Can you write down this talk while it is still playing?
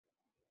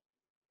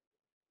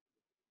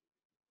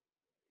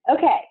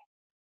Okay,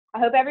 I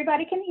hope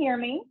everybody can hear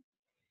me.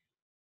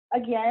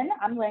 Again,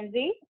 I'm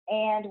Lindsay,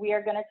 and we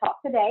are going to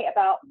talk today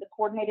about the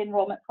coordinated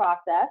enrollment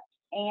process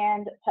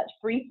and touch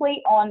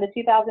briefly on the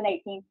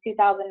 2018-2019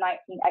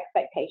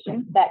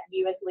 expectations that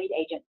you as lead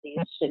agencies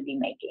should be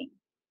making.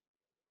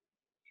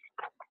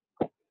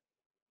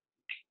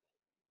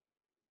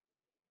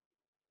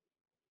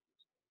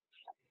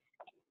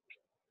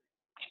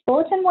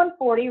 Bulletin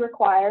 140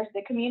 requires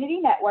that community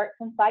networks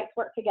and sites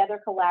work together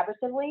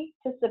collaboratively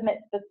to submit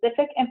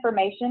specific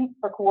information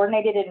for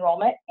coordinated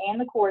enrollment and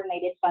the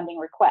coordinated funding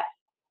request.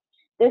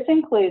 This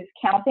includes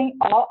counting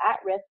all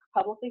at-risk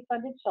publicly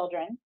funded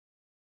children,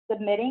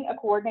 submitting a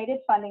coordinated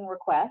funding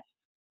request,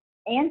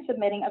 and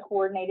submitting a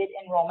coordinated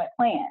enrollment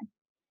plan.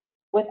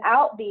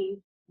 Without these,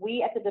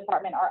 we at the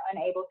department are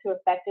unable to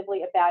effectively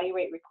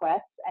evaluate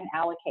requests and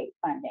allocate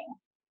funding.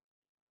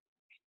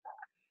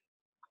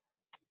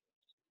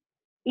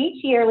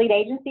 Each year, lead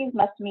agencies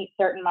must meet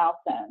certain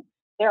milestones.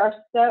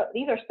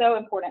 These are so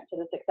important to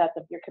the success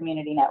of your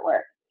community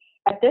network.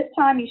 At this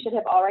time, you should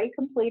have already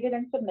completed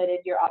and submitted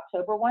your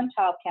October 1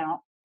 child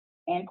count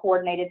and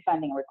coordinated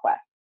funding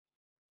request.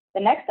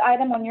 The next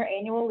item on your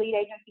annual lead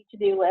agency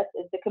to-do list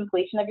is the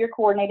completion of your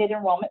coordinated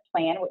enrollment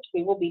plan, which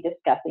we will be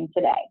discussing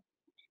today.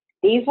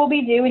 These will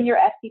be due in your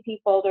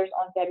STP folders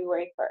on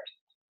February 1st.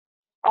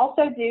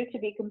 Also due to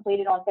be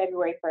completed on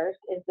February 1st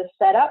is the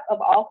setup of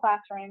all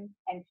classrooms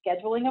and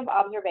scheduling of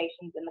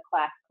observations in the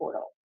class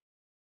portal.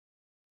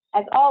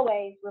 As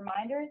always,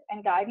 reminders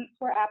and guidance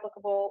where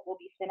applicable will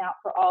be sent out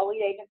for all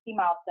lead agency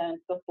milestones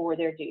before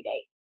their due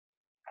date.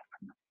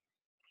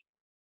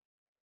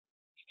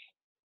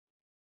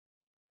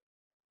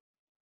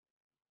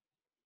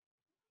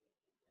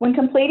 When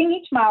completing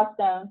each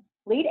milestone,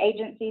 lead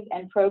agencies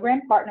and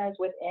program partners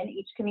within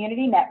each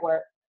community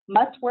network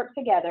must work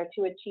together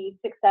to achieve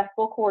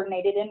successful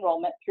coordinated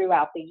enrollment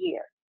throughout the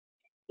year.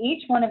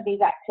 Each one of these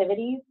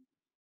activities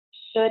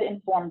should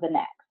inform the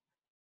next.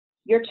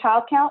 Your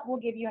child count will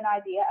give you an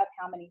idea of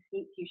how many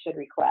seats you should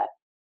request.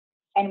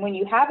 And when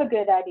you have a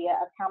good idea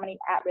of how many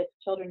at-risk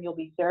children you'll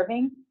be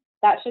serving,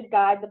 that should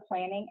guide the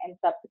planning and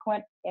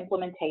subsequent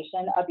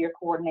implementation of your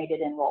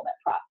coordinated enrollment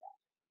process.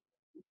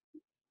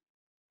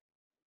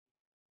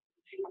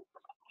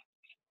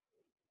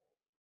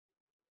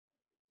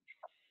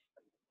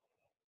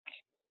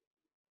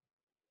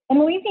 In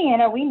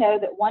Louisiana, we know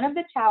that one of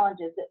the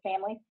challenges that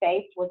families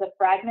faced was a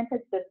fragmented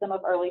system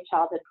of early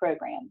childhood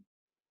programs.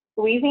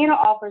 Louisiana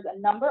offers a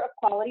number of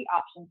quality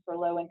options for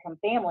low-income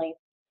families,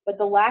 but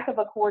the lack of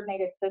a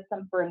coordinated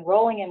system for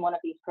enrolling in one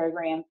of these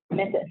programs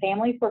meant that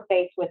families were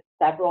faced with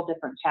several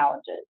different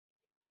challenges.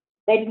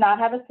 They did not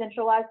have a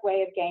centralized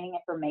way of gaining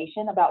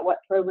information about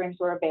what programs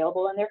were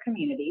available in their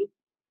communities.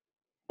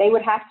 They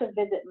would have to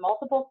visit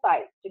multiple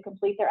sites to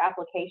complete their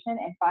application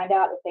and find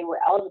out if they were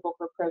eligible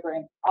for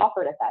programs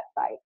offered at that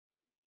site.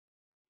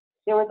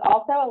 There was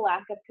also a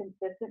lack of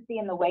consistency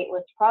in the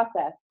waitlist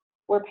process,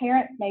 where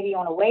parents may be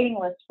on a waiting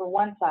list for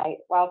one site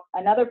while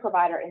another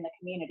provider in the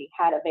community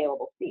had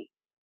available seats.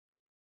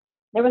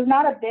 There was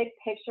not a big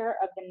picture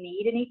of the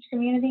need in each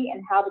community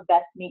and how to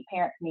best meet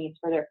parents' needs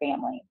for their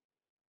families.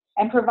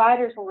 And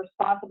providers were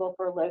responsible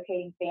for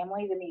locating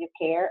families in need of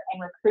care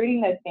and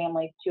recruiting those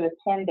families to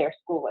attend their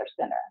school or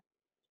center.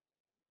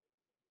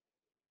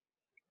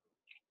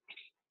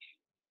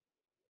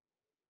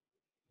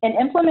 In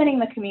implementing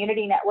the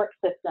community network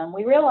system,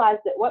 we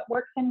realized that what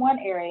works in one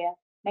area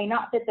may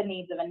not fit the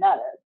needs of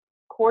another.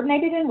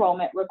 Coordinated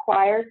enrollment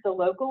requires the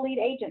local lead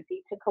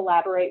agency to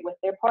collaborate with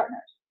their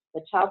partners,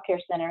 the child care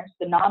centers,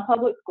 the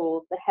non-public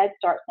schools, the Head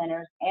Start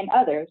centers, and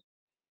others,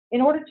 in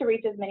order to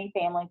reach as many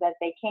families as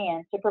they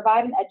can to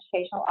provide an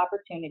educational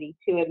opportunity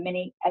to as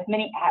many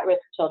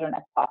at-risk children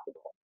as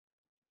possible.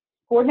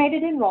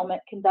 Coordinated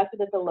enrollment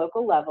conducted at the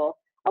local level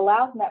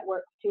allows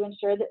networks to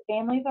ensure that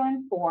families are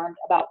informed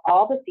about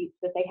all the seats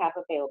that they have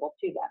available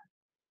to them.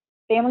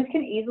 Families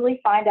can easily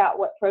find out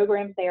what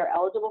programs they are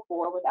eligible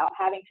for without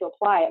having to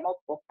apply at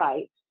multiple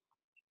sites.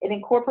 It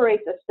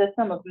incorporates a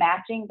system of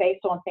matching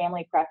based on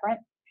family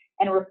preference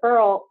and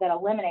referral that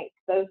eliminates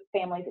both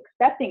families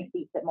accepting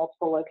seats at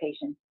multiple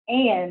locations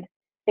and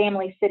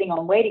families sitting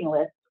on waiting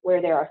lists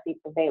where there are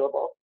seats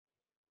available,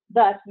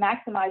 thus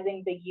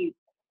maximizing the use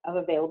of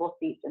available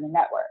seats in the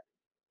network.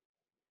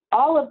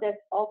 All of this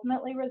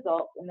ultimately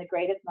results in the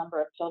greatest number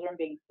of children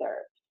being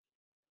served.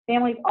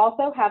 Families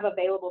also have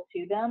available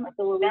to them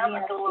the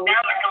Louisiana School,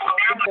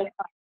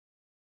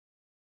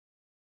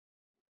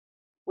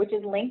 which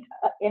is linked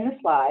in the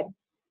slide,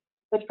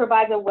 which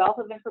provides a wealth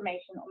of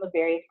information on the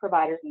various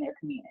providers in their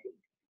community.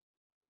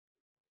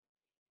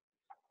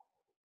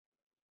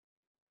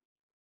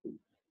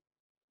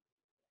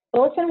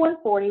 Bulletin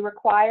 140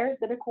 requires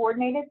that a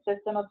coordinated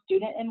system of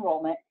student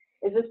enrollment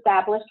is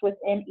established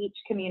within each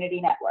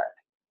community network.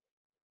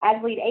 As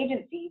lead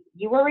agencies,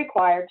 you are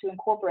required to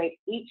incorporate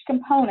each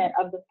component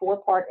of the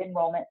four-part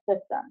enrollment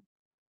system.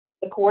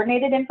 The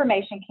coordinated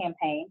information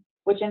campaign,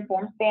 which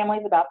informs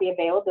families about the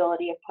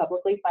availability of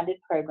publicly funded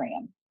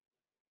programs.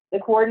 The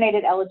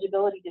coordinated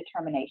eligibility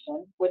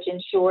determination, which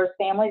ensures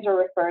families are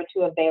referred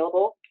to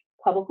available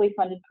publicly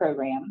funded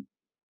programs,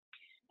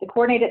 the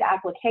coordinated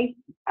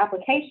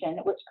application,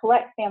 which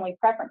collects family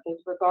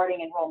preferences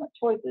regarding enrollment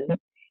choices,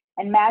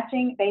 and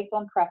matching based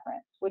on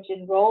preference, which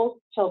enrolls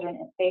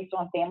children based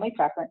on family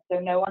preference so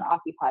no one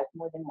occupies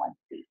more than one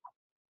seat.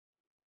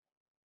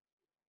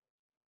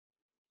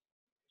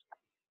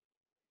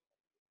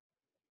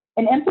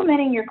 In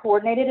implementing your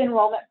coordinated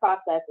enrollment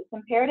process, it's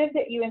imperative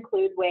that you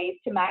include ways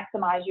to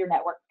maximize your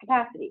network's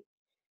capacity.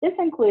 This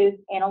includes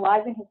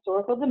analyzing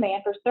historical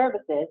demand for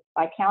services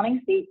by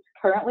counting seats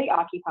currently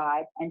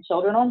occupied and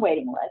children on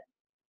waiting lists,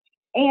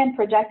 and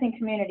projecting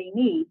community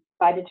needs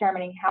by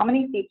determining how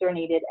many seats are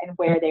needed and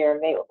where they are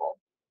available.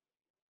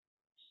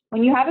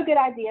 When you have a good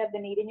idea of the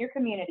need in your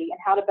community and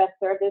how to best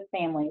serve those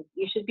families,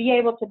 you should be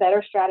able to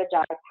better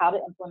strategize how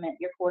to implement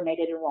your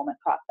coordinated enrollment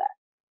process.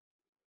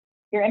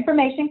 Your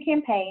information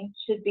campaign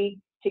should be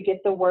to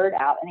get the word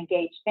out and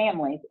engage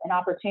families in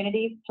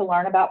opportunities to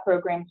learn about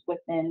programs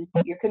within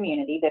your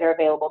community that are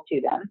available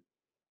to them.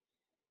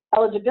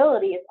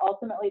 Eligibility is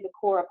ultimately the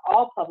core of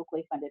all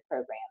publicly funded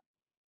programs.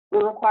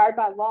 We're required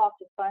by law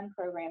to fund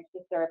programs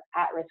to serve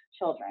at-risk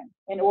children.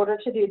 In order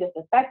to do this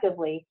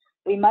effectively,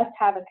 we must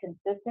have a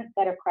consistent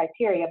set of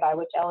criteria by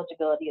which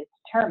eligibility is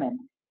determined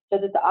so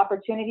that the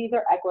opportunities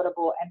are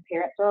equitable and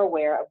parents are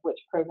aware of which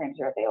programs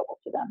are available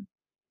to them.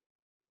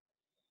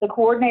 The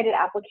coordinated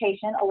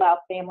application allows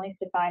families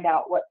to find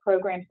out what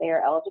programs they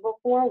are eligible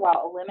for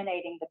while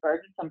eliminating the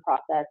burdensome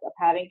process of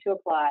having to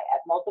apply at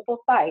multiple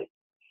sites,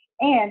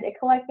 and it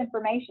collects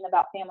information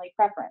about family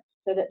preference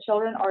so that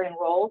children are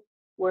enrolled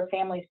where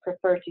families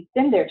prefer to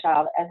send their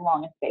child as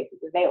long as space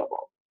is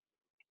available.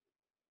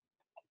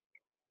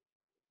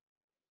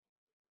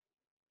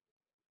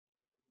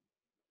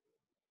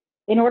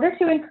 In order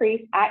to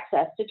increase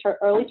access to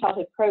early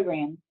childhood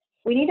programs,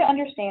 we need to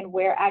understand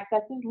where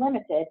access is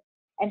limited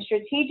and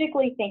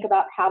strategically think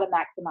about how to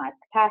maximize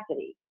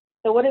capacity.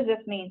 So what does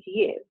this mean to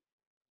you?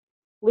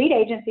 Lead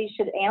agencies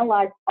should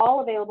analyze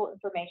all available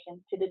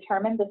information to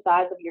determine the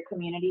size of your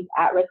community's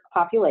at-risk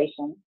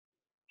population,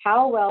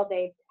 how well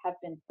they have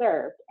been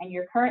served, and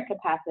your current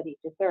capacity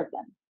to serve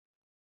them.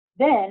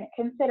 Then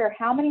consider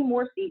how many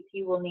more seats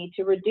you will need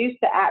to reduce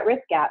the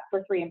at-risk gap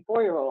for 3- and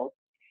 4-year-olds,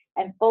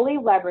 and fully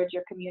leverage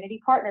your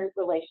community partners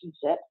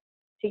relationships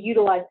to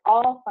utilize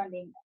all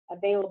funding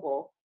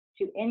available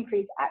to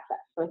increase access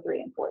for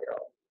 3- and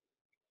 4-year-olds.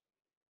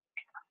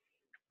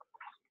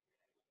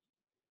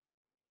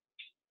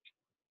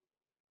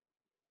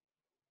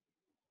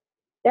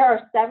 There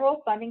are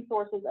several funding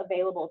sources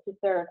available to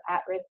serve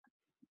at-risk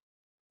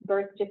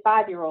birth to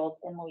 5-year-olds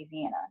in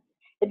Louisiana.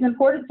 It's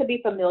important to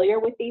be familiar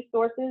with these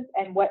sources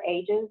and what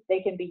ages they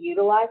can be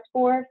utilized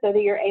for so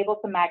that you're able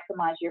to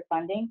maximize your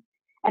funding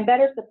and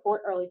better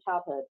support early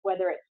childhood,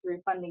 whether it's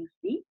through funding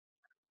seats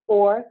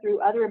or through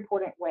other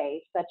important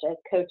ways such as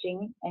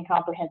coaching and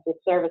comprehensive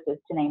services,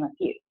 to name a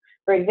few.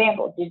 For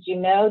example, did you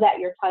know that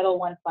your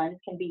Title I funds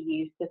can be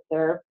used to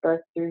serve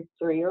birth through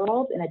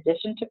 3-year-olds in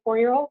addition to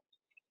 4-year-olds?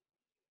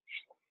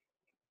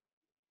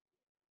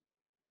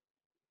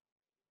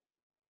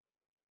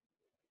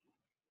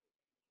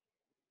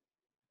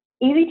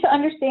 Easy to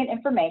understand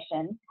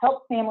information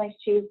helps families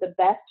choose the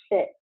best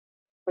fit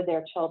for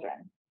their children.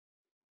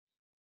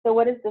 So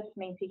what does this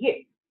mean to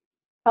you?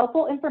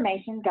 Helpful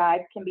information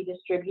guides can be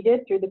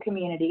distributed through the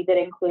community that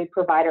include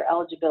provider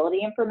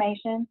eligibility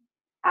information,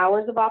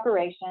 hours of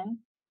operation,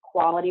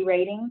 quality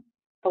ratings,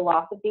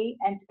 philosophy,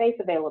 and space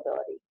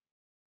availability.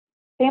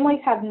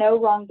 Families have no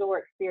wrong door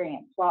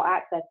experience while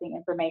accessing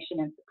information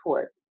and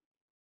support.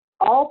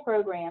 All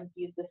programs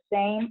use the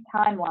same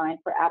timeline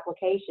for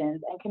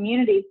applications, and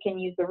communities can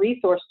use the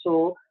resource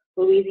tool,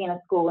 Louisiana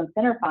School and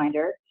Center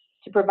Finder,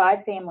 to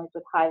provide families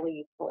with highly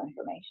useful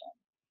information.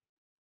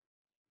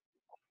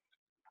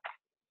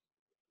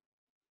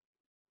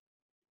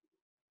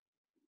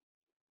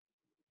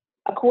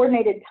 A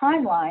coordinated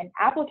timeline,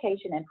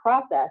 application, and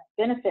process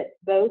benefits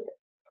both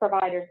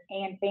providers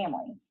and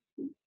families.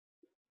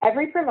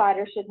 Every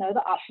provider should know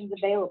the options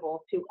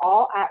available to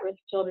all at-risk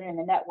children in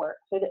the network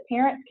so that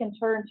parents can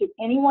turn to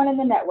anyone in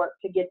the network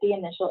to get the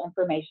initial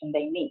information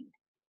they need.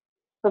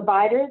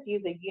 Providers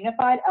use a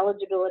unified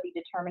eligibility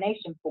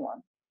determination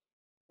form.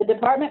 The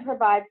department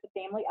provides the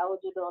family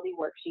eligibility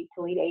worksheet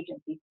to lead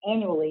agencies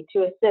annually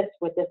to assist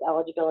with this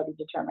eligibility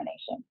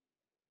determination.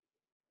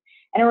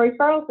 And a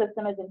referral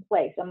system is in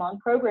place among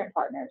program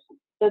partners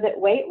so that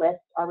wait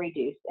lists are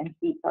reduced and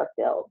seats are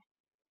filled.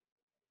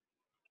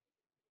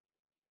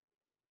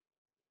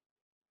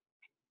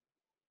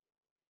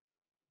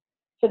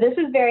 So this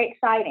is very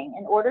exciting.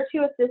 In order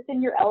to assist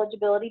in your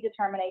eligibility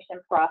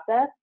determination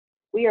process,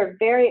 we are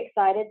very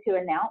excited to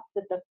announce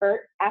that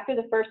after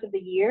the first of the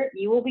year,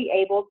 you will be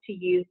able to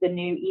use the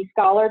new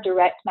eScholar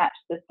Direct Match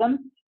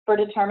system for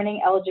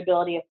determining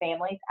eligibility of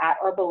families at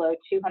or below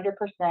 200%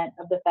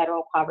 of the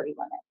federal poverty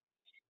limit.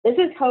 This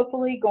is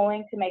hopefully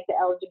going to make the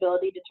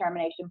eligibility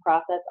determination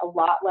process a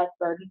lot less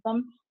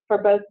burdensome for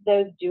both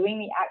those doing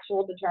the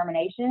actual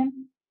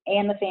determination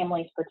and the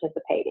families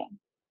participating.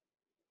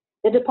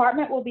 The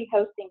department will be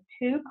hosting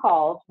 2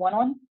 calls, one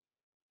on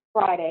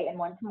Friday and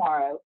one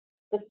tomorrow,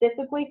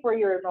 specifically for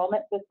your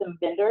enrollment system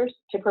vendors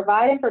to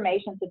provide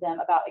information to them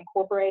about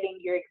incorporating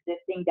your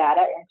existing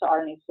data into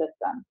our new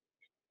system.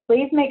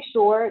 Please make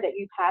sure that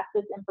you pass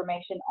this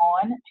information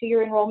on to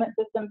your enrollment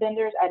system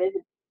vendors, as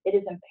it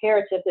is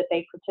imperative that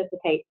they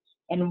participate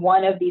in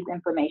one of these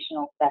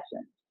informational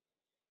sessions.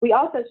 We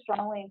also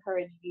strongly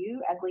encourage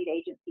you as lead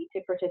agency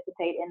to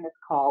participate in this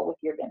call with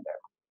your vendor.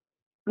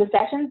 The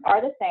sessions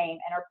are the same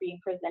and are being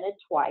presented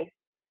twice,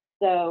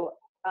 so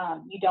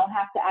you don't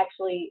have to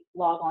actually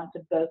log on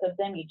to both of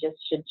them, you just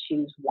should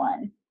choose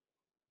one.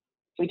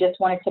 We just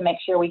wanted to make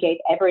sure we gave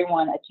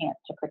everyone a chance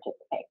to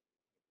participate.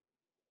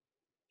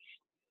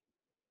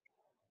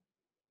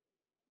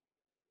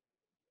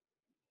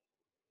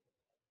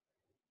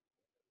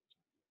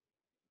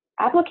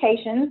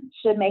 Applications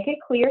should make it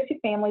clear to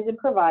families and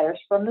providers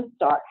from the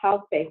start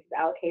how space is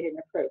allocated in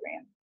the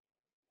program.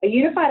 A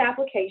unified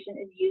application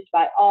is used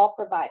by all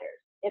providers.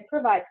 It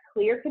provides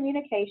clear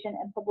communication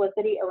and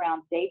publicity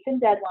around dates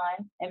and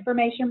deadlines,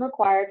 information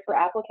required for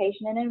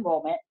application and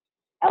enrollment,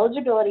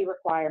 eligibility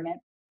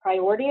requirements,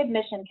 priority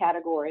admission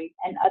categories,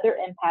 and other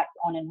impacts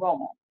on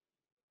enrollment.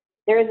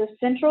 There is a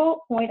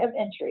central point of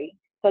entry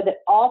so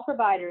that all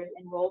providers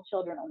enroll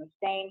children on the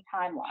same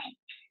timeline,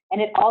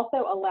 and it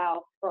also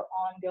allows for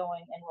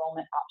ongoing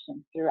enrollment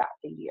options throughout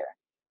the year.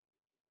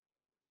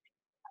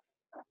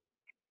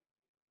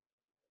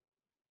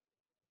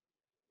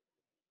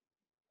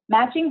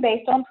 Matching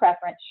based on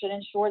preference should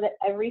ensure that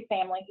every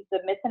family who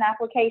submits an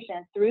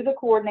application through the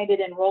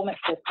coordinated enrollment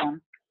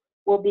system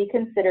will be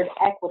considered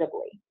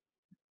equitably.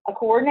 A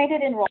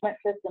coordinated enrollment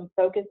system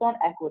focused on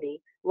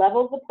equity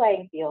levels the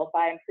playing field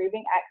by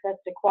improving access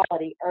to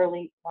quality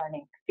early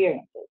learning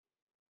experiences.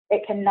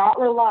 It cannot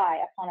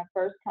rely upon a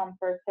first-come,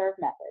 first-served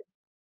method.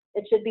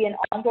 It should be an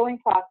ongoing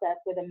process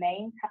with a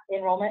main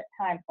enrollment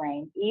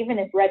timeframe, even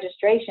if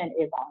registration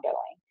is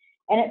ongoing.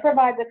 And it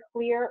provides a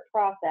clear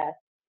process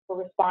for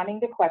responding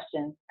to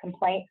questions,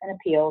 complaints, and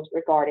appeals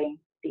regarding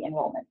the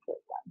enrollment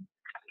system.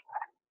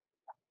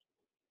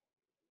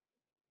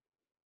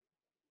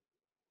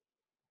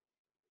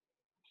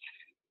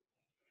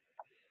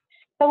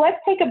 So let's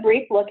take a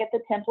brief look at the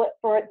template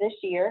for this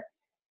year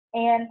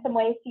and some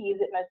ways to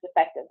use it most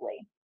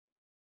effectively.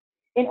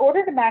 In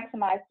order to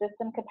maximize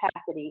system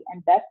capacity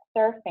and best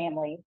serve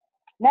families,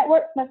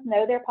 networks must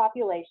know their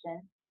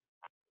population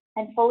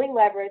and fully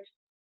leverage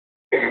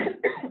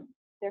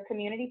their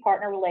community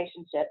partner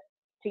relationships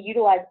to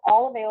utilize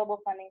all available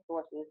funding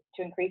sources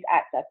to increase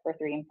access for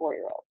 3- and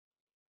 4-year-olds.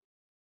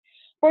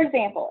 For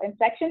example, in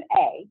Section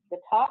A, the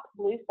top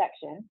blue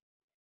section,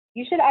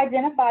 you should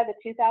identify the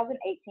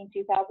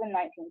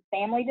 2018-2019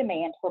 family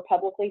demand for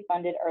publicly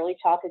funded early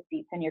childhood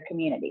seats in your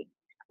community.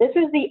 This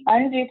is the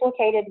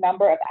unduplicated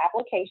number of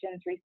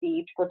applications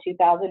received for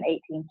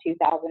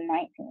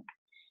 2018-2019.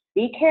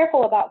 Be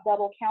careful about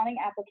double counting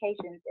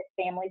applications if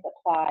families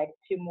applied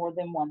to more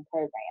than one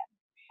program.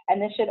 And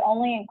this should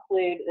only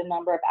include the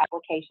number of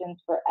applications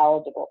for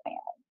eligible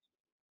families.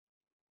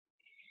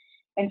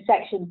 In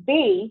Section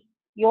B,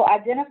 you'll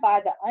identify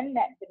the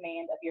unmet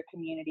demand of your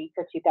community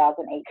for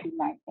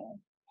 2018-19.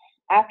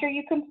 After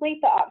you complete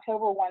the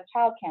October 1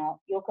 child count,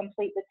 you'll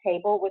complete the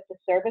table with the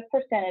service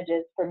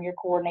percentages from your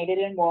coordinated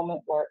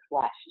enrollment work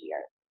last year.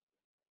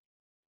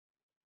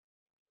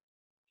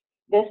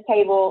 This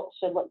table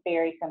should look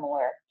very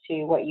similar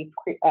to what you've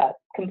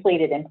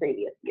completed in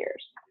previous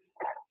years.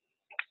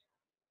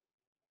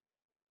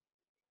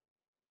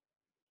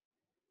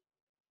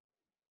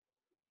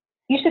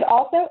 You should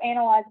also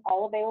analyze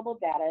all available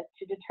data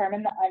to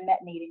determine the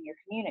unmet need in your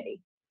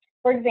community.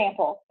 For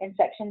example, in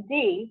Section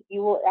D,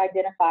 you will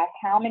identify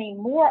how many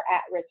more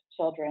at-risk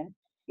children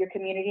your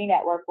community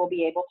network will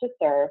be able to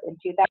serve in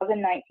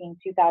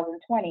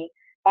 2019-2020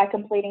 by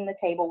completing the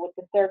table with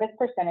the service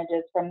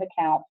percentages from the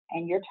count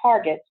and your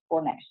targets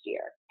for next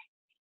year.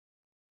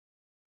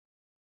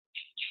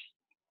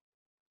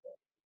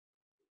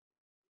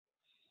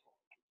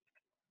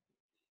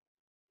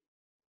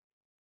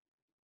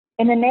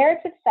 In the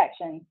narrative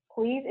section,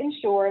 please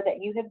ensure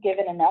that you have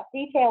given enough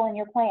detail in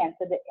your plan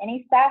so that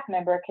any staff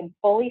member can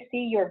fully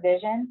see your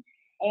vision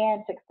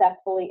and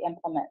successfully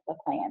implement the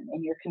plan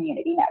in your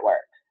community network.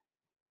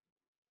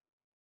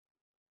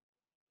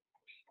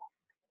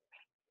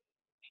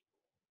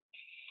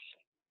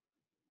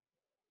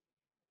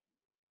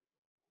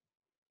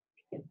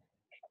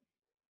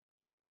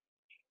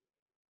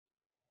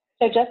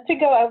 So just to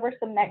go over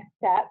some next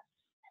steps,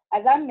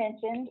 as I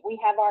mentioned, we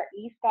have our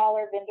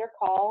eScholar vendor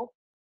calls.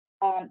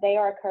 They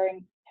are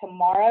occurring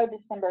tomorrow,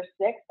 December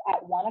 6th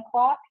at 1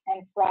 o'clock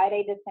and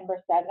Friday,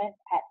 December 7th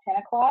at 10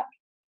 o'clock.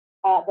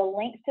 The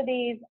links to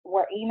these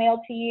were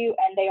emailed to you,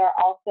 and they are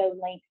also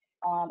linked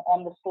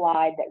on the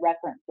slide that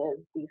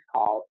references these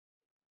calls.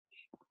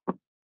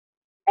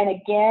 And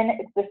again,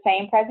 it's the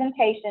same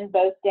presentation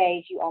both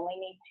days. You only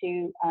need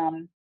to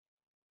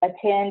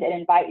attend and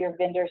invite your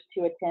vendors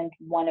to attend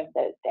one of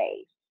those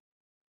days.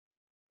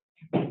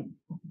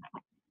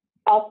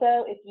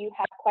 Also, if you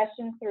have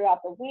questions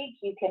throughout the week,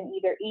 you can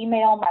either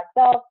email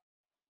myself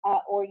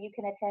or you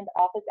can attend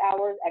office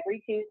hours every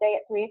Tuesday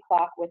at 3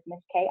 o'clock with Ms.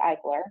 Kay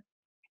Eichler.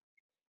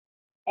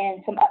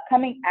 And some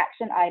upcoming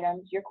action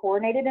items. Your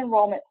coordinated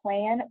enrollment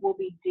plan will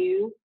be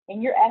due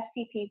in your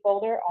STP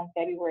folder on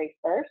February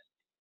 1st.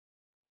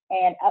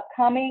 And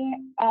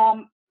upcoming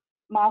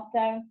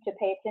milestones to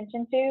pay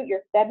attention to,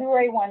 your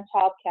February 1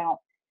 child count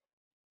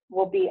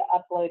will be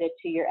uploaded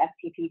to your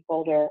STP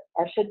folder,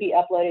 or should be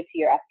uploaded to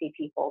your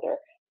STP folder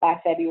by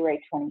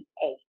February 28th.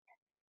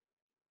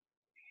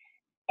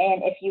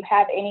 And if you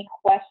have any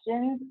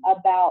questions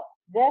about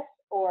this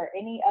or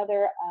any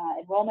other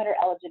enrollment or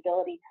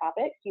eligibility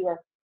topics, you are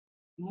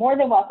more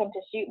than welcome to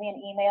shoot me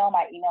an email.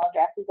 My email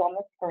address is on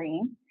the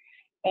screen.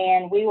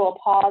 And we will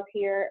pause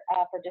here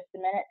for just a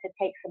minute to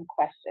take some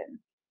questions.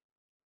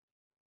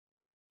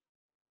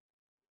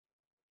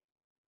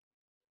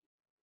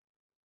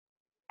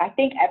 I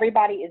think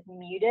everybody is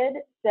muted,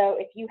 so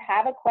if you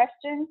have a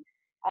question,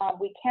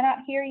 we cannot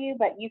hear you,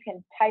 but you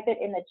can type it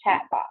in the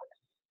chat box.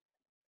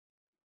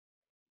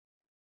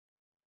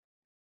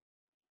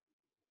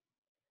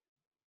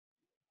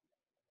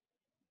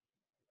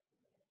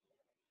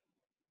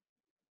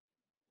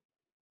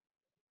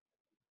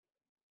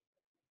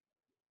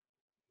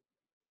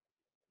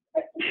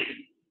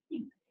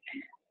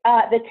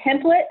 The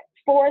template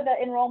for the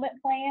enrollment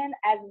plan,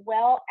 as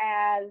well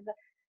as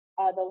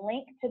the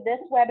link to this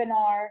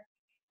webinar,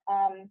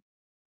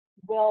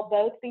 will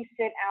both be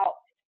sent out.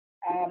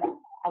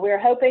 We're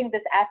hoping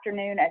this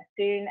afternoon, as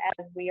soon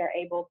as we are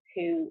able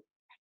to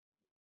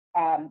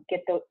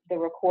get the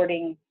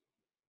recording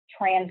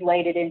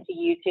translated into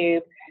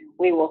YouTube,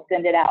 we will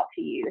send it out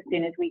to you as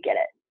soon as we get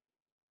it.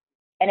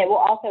 And it will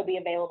also be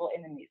available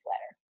in the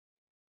newsletter,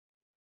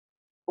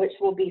 which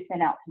will be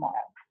sent out tomorrow.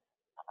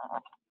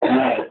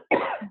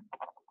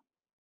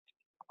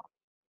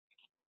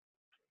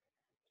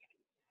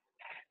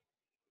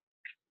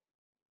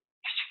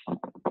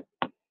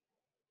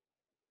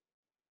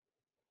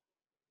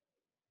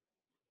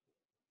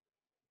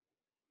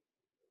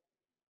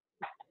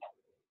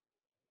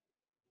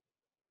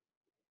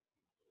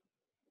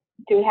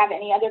 Do we have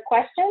any other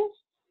questions?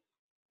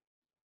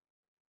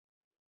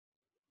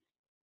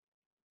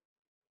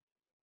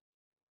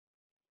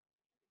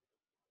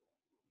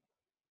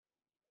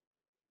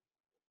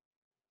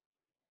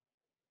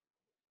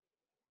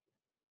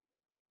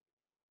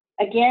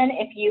 Again,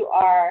 if you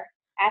are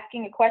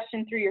asking a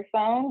question through your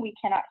phone, we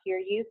cannot hear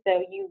you,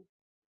 so you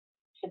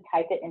should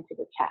type it into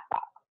the chat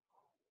box.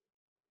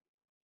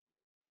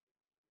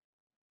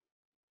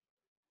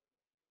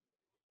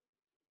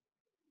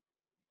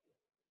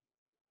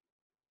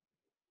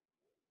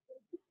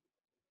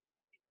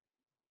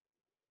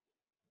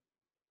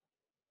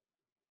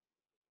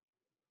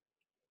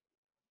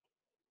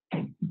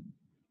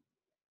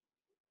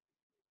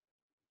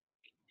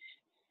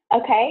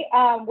 Okay,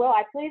 will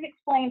I please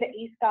explain the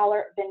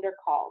eScholar vendor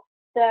calls?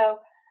 So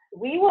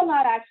we will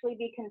not actually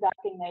be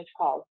conducting those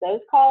calls.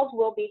 Those calls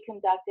will be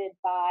conducted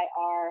by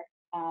our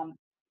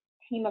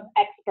team of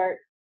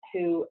experts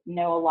who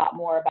know a lot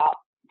more about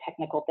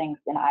technical things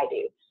than I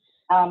do.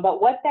 But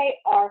what they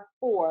are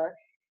for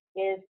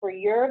is for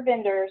your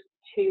vendors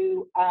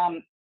to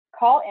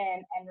call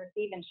in and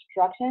receive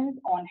instructions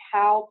on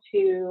how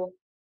to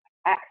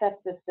access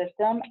the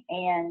system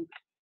and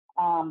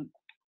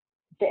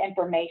the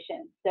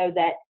information, so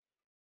that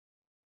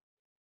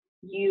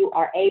you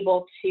are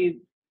able to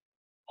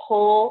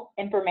pull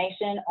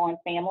information on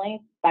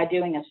families by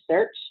doing a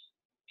search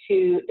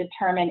to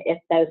determine if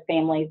those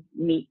families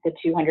meet the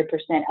 200%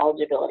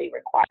 eligibility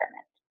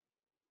requirement.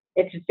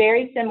 It's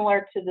very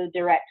similar to the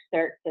direct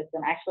cert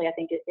system. Actually, I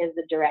think it is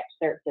the direct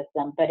cert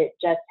system, but it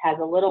just has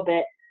a little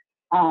bit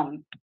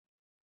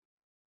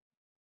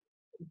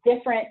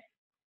different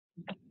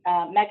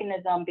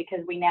mechanism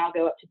because we now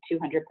go up to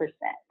 200%.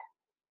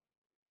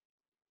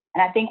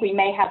 And I think we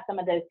may have some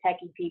of those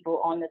techie people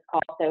on this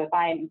call, so if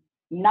I'm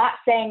not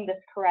saying this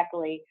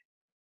correctly,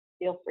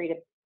 feel free to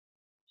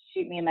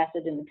shoot me a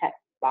message in the text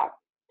box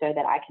so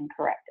that I can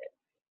correct it.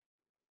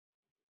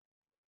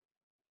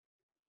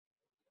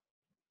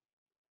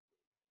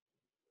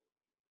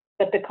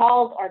 But the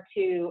calls are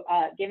to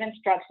give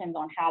instructions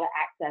on how to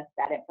access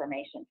that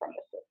information from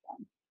the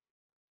system.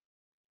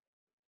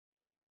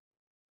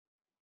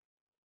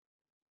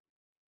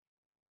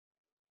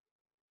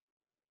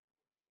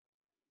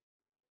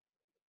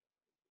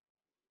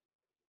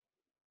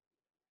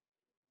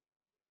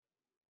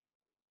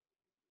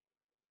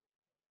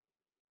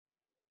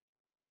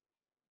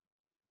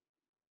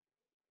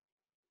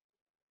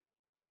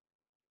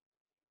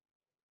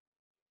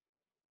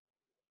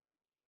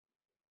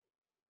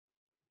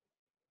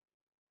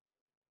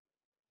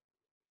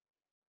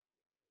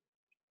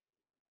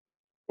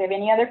 Do you have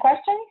any other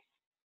questions?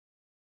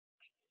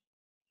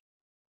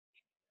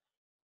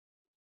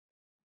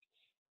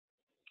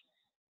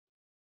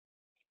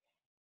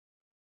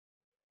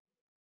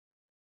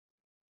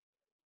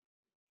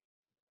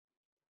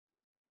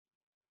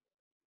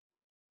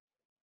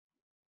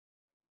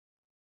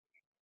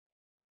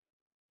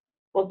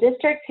 Will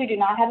districts who do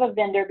not have a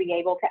vendor be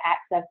able to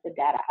access the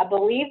data? I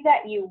believe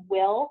that you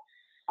will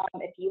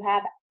if you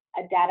have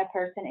a data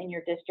person in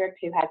your district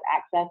who has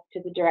access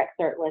to the direct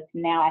cert list.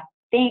 Now, I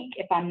think,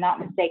 if I'm not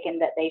mistaken,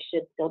 that they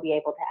should still be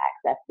able to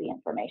access the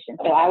information.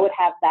 So I would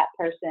have that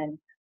person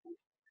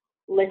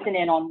listen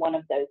in on one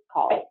of those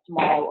calls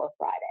tomorrow or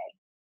Friday.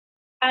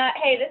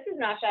 Hey, this is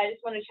Nasha. I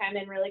just want to chime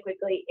in really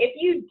quickly. If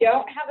you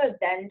don't have a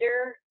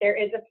vendor, there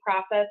is a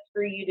process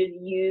for you to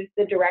use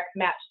the direct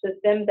match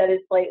system that is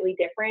slightly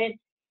different.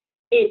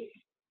 It's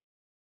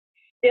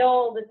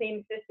still the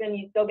same system.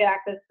 You still get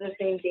access to the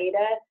same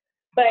data.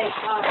 But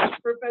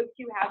for folks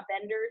who have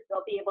vendors,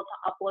 they'll be able to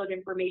upload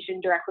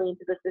information directly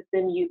into the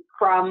system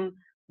from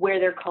where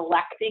they're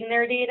collecting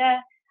their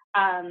data.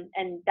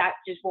 And that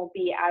just won't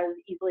be as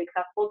easily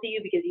accessible to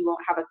you because you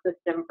won't have a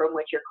system from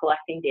which you're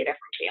collecting data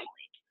from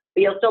families.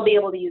 But you'll still be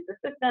able to use the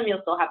system.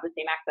 You'll still have the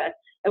same access.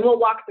 And we'll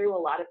walk through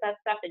a lot of that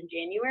stuff in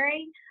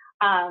January,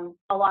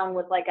 along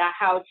with like a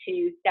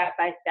how-to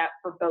step-by-step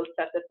for both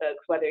sets of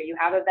folks, whether you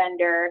have a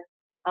vendor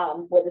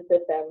with a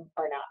system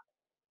or not.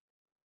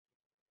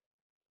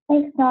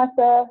 Thanks,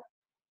 Nasha.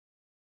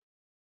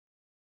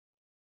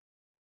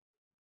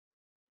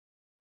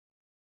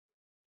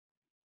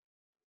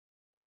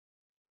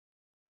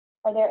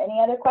 Are there any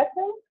other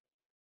questions?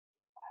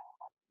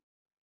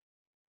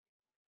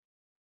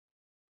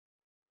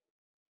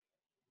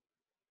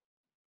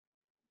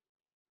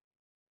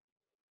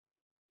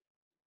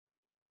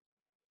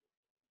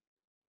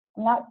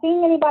 I'm not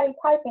seeing anybody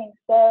typing,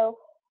 so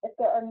if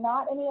there are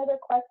not any other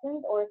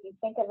questions, or if you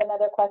think of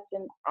another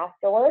question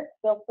afterwards,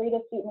 feel free to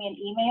shoot me an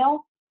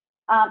email.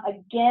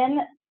 Again,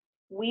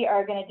 we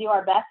are going to do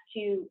our best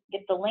to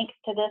get the link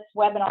to this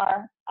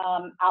webinar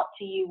out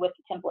to you with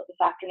the template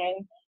this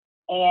afternoon,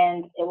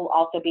 and it will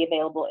also be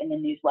available in the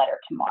newsletter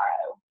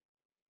tomorrow.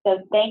 So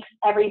thanks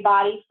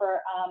everybody for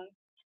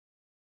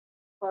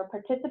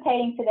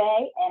participating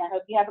today, and I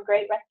hope you have a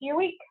great rest of your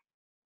week.